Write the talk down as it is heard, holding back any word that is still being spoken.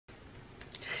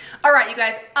All right, you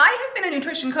guys, I have been a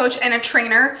nutrition coach and a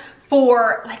trainer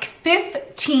for like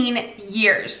 15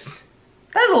 years.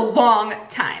 That is a long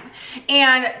time.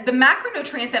 And the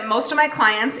macronutrient that most of my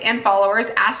clients and followers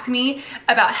ask me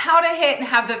about how to hit and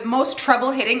have the most trouble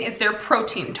hitting is their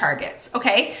protein targets,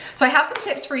 okay? So I have some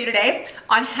tips for you today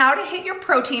on how to hit your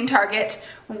protein target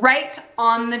right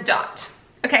on the dot,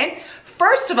 okay?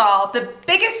 First of all, the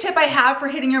biggest tip I have for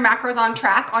hitting your macros on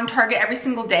track, on target every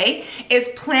single day is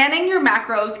planning your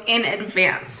macros in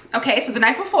advance, okay? So the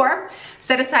night before,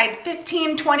 set aside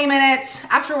 15, 20 minutes.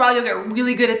 After a while, you'll get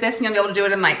really good at this and you'll be able to do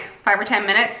it in like 5 or 10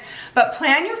 minutes, but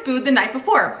plan your food the night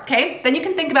before, okay? Then you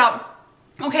can think about,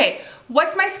 okay,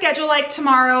 what's my schedule like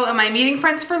tomorrow? Am I meeting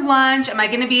friends for lunch? Am I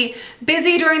gonna be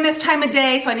busy during this time of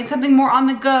day? So I need something more on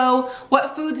the go.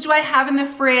 What foods do I have in the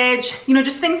fridge? You know,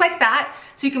 just things like that.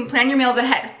 So you can plan your meals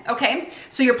ahead, okay?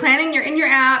 So you're planning, you're in your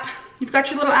app, you've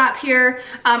got your little app here.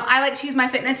 I like to use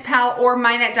MyFitnessPal or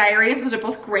MyNet Diary. Those are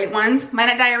both great ones.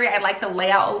 MyNet Diary, I like the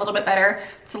layout a little bit better.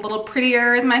 It's a little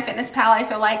prettier than MyFitnessPal, I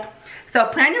feel like. So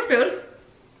plan your food.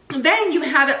 Then you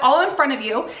have it all in front of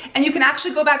you and you can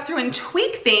actually go back through and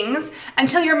tweak things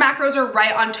until your macros are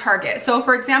right on target. So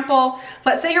for example,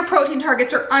 let's say your protein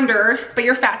targets are under, but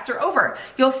your fats are over.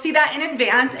 You'll see that in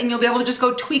advance and you'll be able to just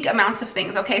go tweak amounts of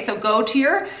things, okay? So go to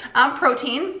your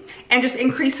protein and just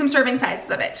increase some serving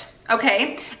sizes of it,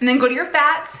 okay? And then go to your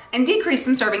fats and decrease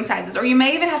some serving sizes, or you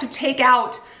may even have to take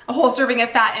out a whole serving of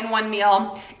fat in one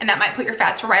meal, and that might put your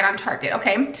fats right on target,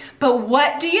 okay? But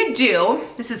what do you do,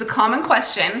 this is a common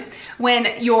question,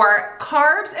 when your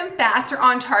carbs and fats are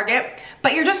on target,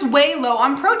 but you're just way low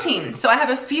on protein? So I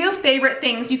have a few favorite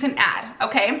things you can add,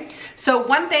 okay? So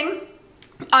one thing,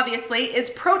 obviously, is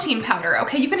protein powder,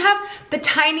 okay? You can have the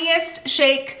tiniest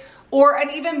shake or an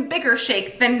even bigger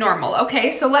shake than normal,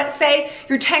 okay? So let's say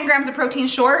you're 10 grams of protein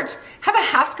short, have a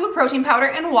half scoop protein powder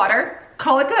in water,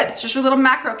 call it good. It's just your little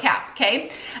macro cap, okay?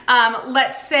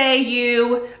 Let's say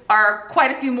you are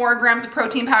quite a few more grams of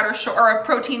protein powder or of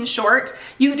protein short.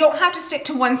 You don't have to stick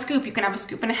to 1 scoop. You can have a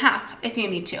scoop and a half if you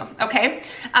need to, okay?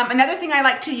 Another thing I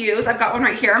like to use, I've got one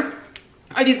right here,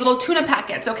 are these little tuna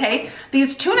packets, okay?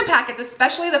 These tuna packets,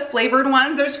 especially the flavored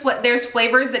ones, there's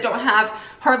flavors that don't have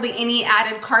hardly any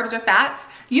added carbs or fats.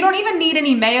 You don't even need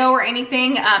any mayo or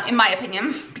anything, in my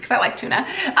opinion, because I like tuna.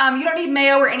 You don't need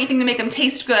mayo or anything to make them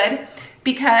taste good,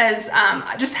 because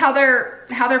just how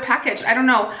they're packaged, I don't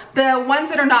know. The ones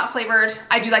that are not flavored,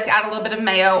 I do like to add a little bit of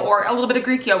mayo or a little bit of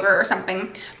Greek yogurt or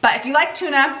something. But if you like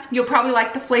tuna, you'll probably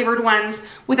like the flavored ones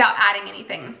without adding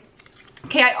anything.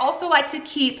 Okay, I also like to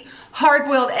keep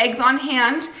hard-boiled eggs on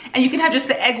hand, and you can have just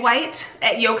the egg white.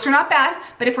 Yolks are not bad,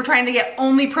 but if we're trying to get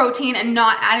only protein and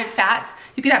not added fats,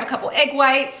 you could have a couple egg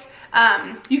whites.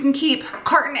 You can keep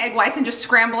carton egg whites and just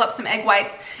scramble up some egg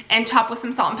whites and top with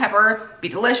some salt and pepper. Be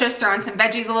delicious. Throw in some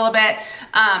veggies a little bit.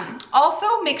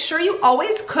 Also, make sure you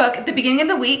always cook at the beginning of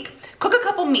the week. Cook a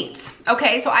couple meats,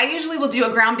 okay? So I usually will do a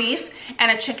ground beef and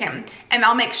a chicken, and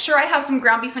I'll make sure I have some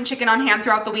ground beef and chicken on hand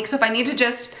throughout the week. So if I need to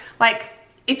just, like,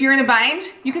 if you're in a bind,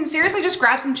 you can seriously just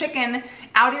grab some chicken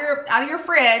out of your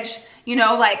fridge. You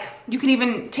know, like, you can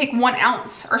even take 1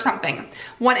 ounce or something.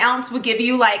 1 ounce would give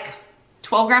you like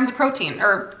 12 grams of protein,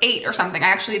 or 8 or something. I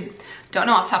actually don't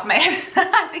know off the top of my head.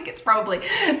 I think it's probably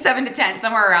 7 to 10,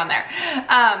 somewhere around there.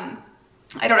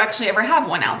 I don't actually ever have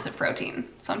 1 ounce of protein,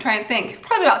 so I'm trying to think.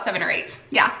 Probably about 7 or 8.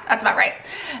 Yeah, that's about right.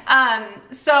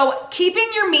 So keeping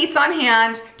your meats on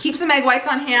hand, keep some egg whites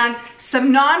on hand,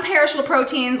 some non-perishable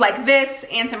proteins like this,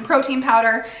 and some protein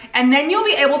powder, and then you'll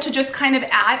be able to just kind of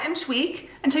add and tweak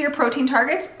until your protein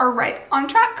targets are right on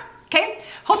track. Okay,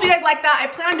 hope you guys like that.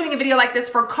 I plan on doing a video like this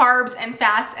for carbs and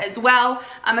fats as well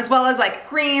as like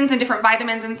greens and different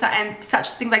vitamins and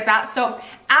such things like that. So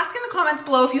ask in the comments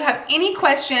below if you have any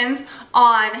questions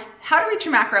on how to reach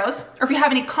your macros, or if you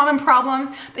have any common problems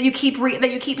that you keep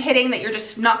hitting that you're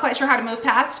just not quite sure how to move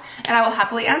past, and I will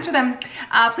happily answer them.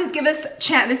 Please give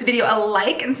this video a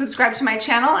like and subscribe to my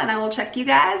channel, and I will check you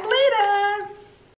guys later.